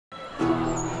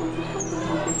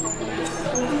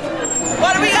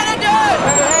What are we gonna do?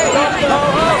 Hey, hey, ho,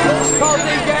 ho, coal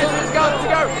seam gas has got to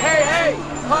go. Hey, hey,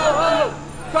 ho, ho,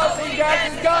 coal seam gas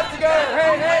has got to go.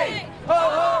 Hey, hey, ho,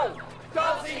 ho,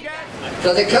 coal seam gas.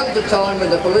 So there comes a time when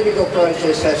the political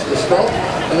process has to stop,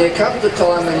 and there comes a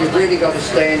time when you've really got to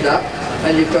stand up,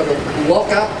 and you've got to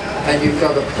lock up, and you've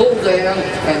got to pull down,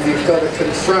 and you've got to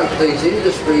confront these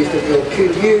industries that will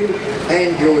kill you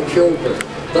and your children.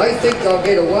 They think they'll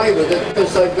get away with it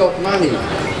because they've got money.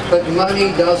 But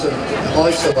money doesn't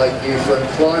isolate you from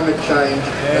climate change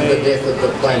and the death of the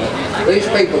planet. These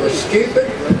people are stupid,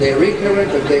 they're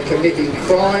ignorant, and they're committing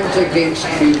crimes against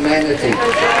humanity.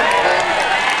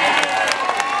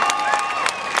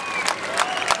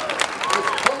 If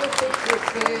politics were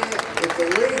fair, if the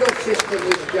legal system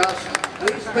was just,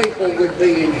 these people would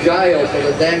be in jail for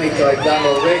the damage they've done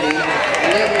already,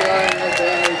 let alone the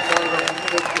damage they will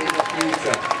inflict in the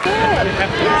future.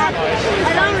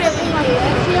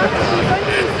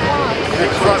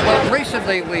 Well,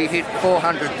 recently we hit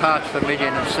 400 parts per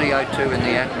million of CO2 in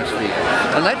the atmosphere,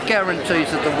 and that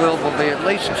guarantees that the world will be at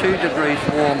least 2 degrees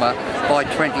warmer by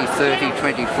 2030,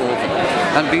 2040.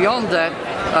 And beyond that,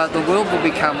 the world will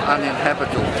become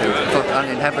uninhabitable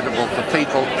for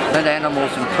people and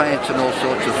animals and plants and all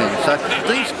sorts of things. So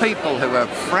these people who are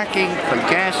fracking for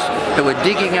gas, who are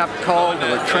digging up coal,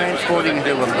 who are transporting it,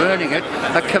 who are burning it,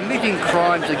 are committing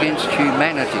crimes against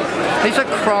humanity. These are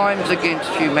crimes against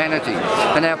humanity.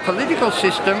 And our political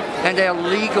system and our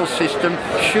legal system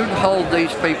should hold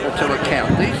these people to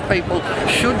account. These people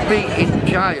should be in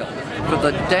jail for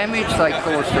the damage they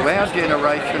cause to our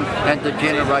generation and the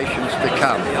generations to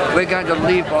come. We're going to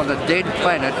live on a dead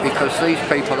planet because these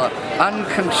people are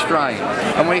unconstrained.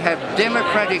 And we have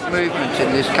democratic movements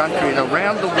in this country and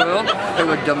around the world who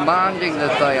are demanding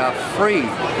that they are free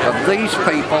of these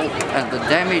people and the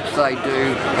damage they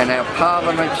do, and our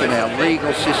parliaments and our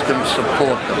legal systems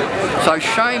support them. So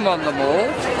shame on them all.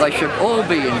 They should all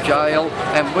be in jail,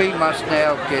 and we must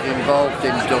now get involved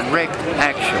in direct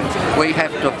action. We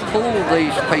have to pull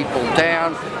these people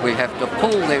down, we have to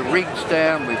pull their rigs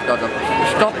down, we've got to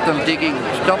stop them digging,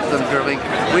 stop them drilling,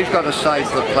 we've got to save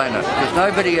the planet, because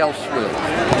nobody else will.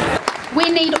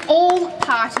 We need all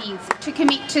parties to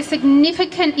commit to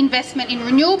significant investment in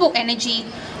renewable energy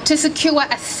to secure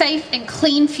a safe and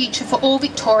clean future for all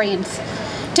Victorians,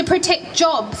 to protect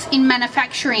jobs in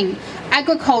manufacturing,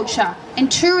 agriculture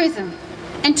and tourism,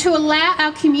 and to allow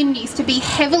our communities to be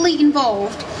heavily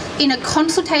involved in a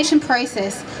consultation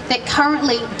process that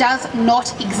currently does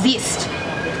not exist.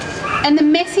 And the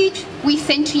message we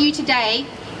send to you today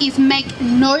is, make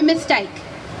no mistake,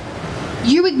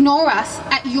 you ignore us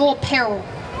at your peril.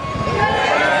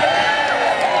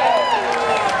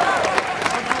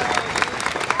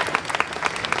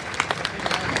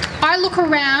 I look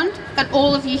around at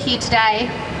all of you here today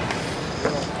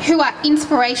who are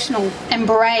inspirational and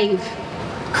brave,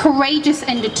 courageous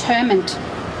and determined.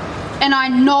 And I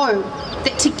know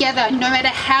that together, no matter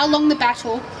how long the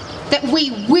battle, that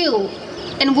we will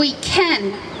and we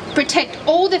can protect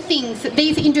all the things that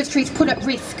these industries put at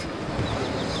risk.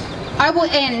 I will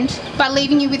end by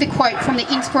leaving you with a quote from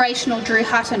the inspirational Drew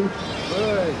Hutton.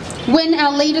 When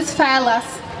our leaders fail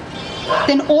us,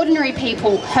 then ordinary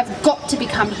people have got to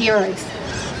become heroes.